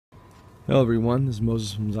Hello everyone, this is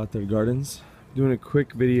Moses from Zaatar Gardens. Doing a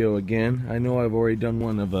quick video again. I know I've already done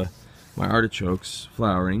one of my artichokes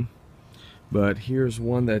flowering, but here's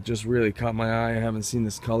one that just really caught my eye. I haven't seen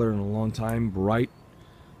this color in a long time. Bright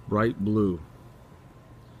blue.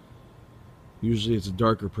 Usually it's a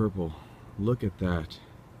darker purple. Look at that.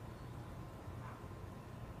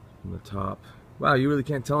 From the top. Wow, you really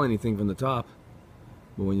can't tell anything from the top.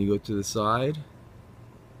 But when you go to the side,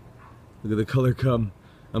 look at the color come.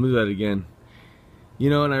 I'm gonna do that again. You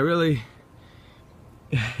know, and I really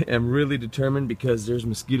am really determined because there's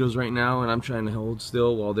mosquitoes right now and I'm trying to hold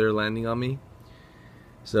still while they're landing on me.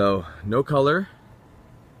 So, no color.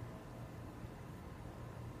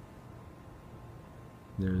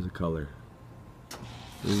 There's a color.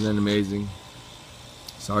 Isn't that amazing?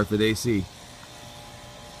 Sorry for the AC.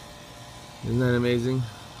 Isn't that amazing?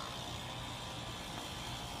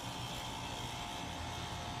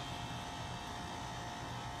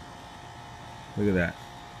 Look at that.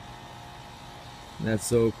 That's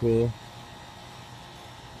so cool.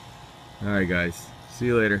 Alright guys, see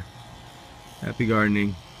you later. Happy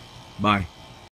gardening. Bye.